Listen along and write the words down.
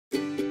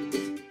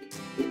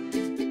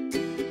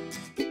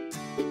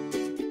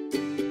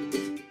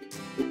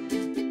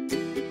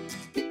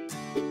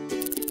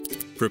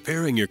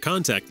Preparing your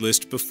contact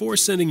list before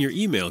sending your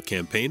email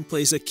campaign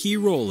plays a key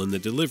role in the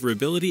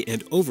deliverability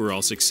and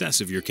overall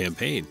success of your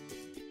campaign.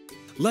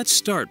 Let's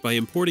start by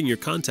importing your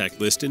contact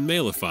list in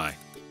Mailify.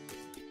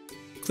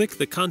 Click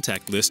the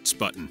Contact Lists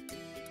button.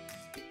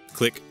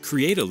 Click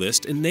Create a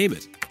List and name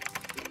it.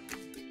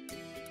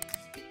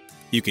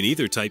 You can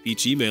either type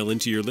each email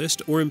into your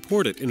list or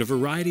import it in a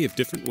variety of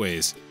different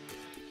ways.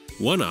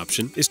 One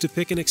option is to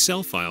pick an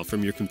Excel file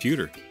from your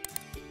computer.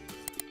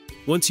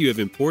 Once you have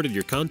imported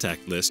your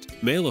contact list,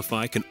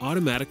 Mailify can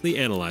automatically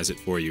analyze it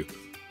for you.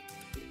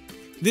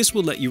 This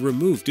will let you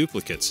remove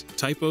duplicates,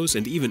 typos,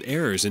 and even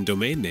errors in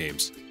domain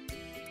names.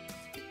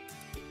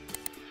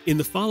 In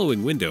the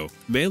following window,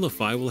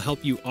 Mailify will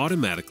help you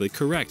automatically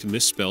correct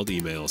misspelled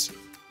emails.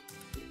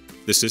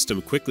 The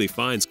system quickly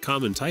finds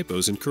common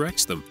typos and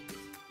corrects them.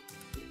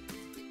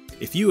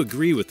 If you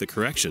agree with the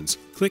corrections,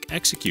 click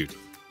Execute.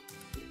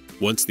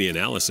 Once the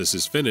analysis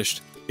is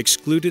finished,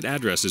 excluded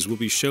addresses will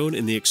be shown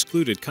in the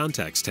Excluded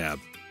Contacts tab.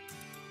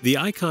 The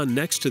icon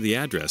next to the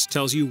address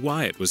tells you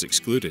why it was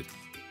excluded.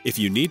 If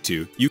you need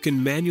to, you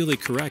can manually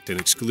correct an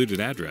excluded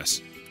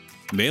address.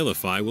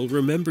 Mailify will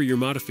remember your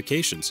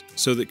modifications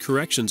so that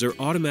corrections are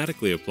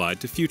automatically applied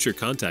to future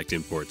contact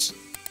imports.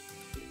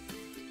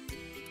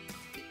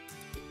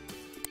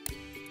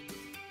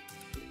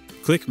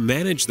 Click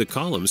Manage the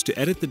columns to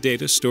edit the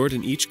data stored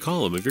in each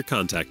column of your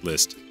contact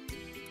list.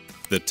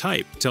 The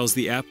type tells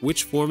the app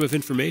which form of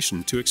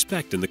information to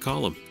expect in the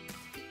column.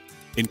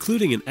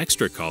 Including an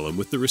extra column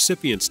with the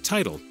recipient's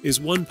title is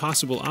one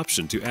possible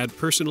option to add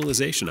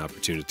personalization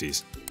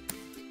opportunities.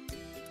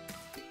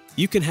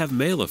 You can have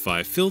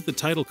Mailify fill the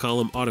title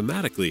column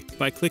automatically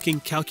by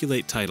clicking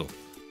Calculate Title.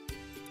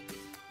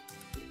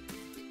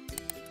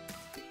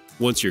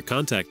 Once your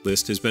contact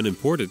list has been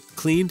imported,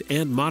 cleaned,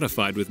 and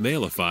modified with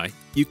Mailify,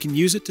 you can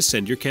use it to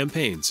send your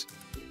campaigns.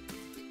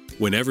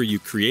 Whenever you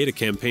create a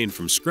campaign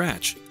from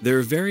scratch, there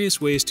are various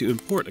ways to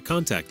import a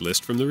contact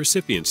list from the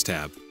Recipients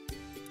tab.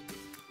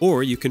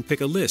 Or you can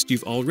pick a list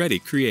you've already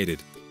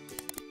created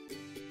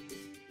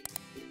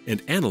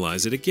and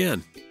analyze it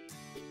again.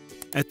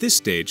 At this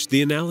stage,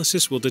 the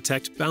analysis will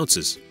detect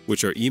bounces,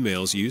 which are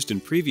emails used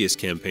in previous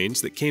campaigns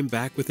that came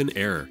back with an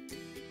error.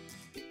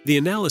 The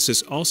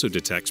analysis also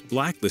detects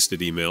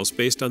blacklisted emails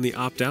based on the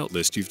opt-out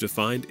list you've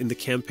defined in the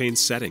campaign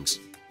settings.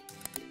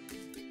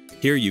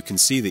 Here you can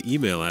see the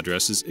email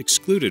addresses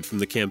excluded from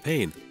the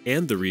campaign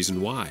and the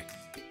reason why.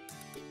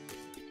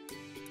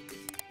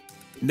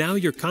 Now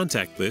your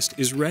contact list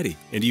is ready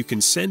and you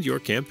can send your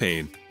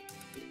campaign.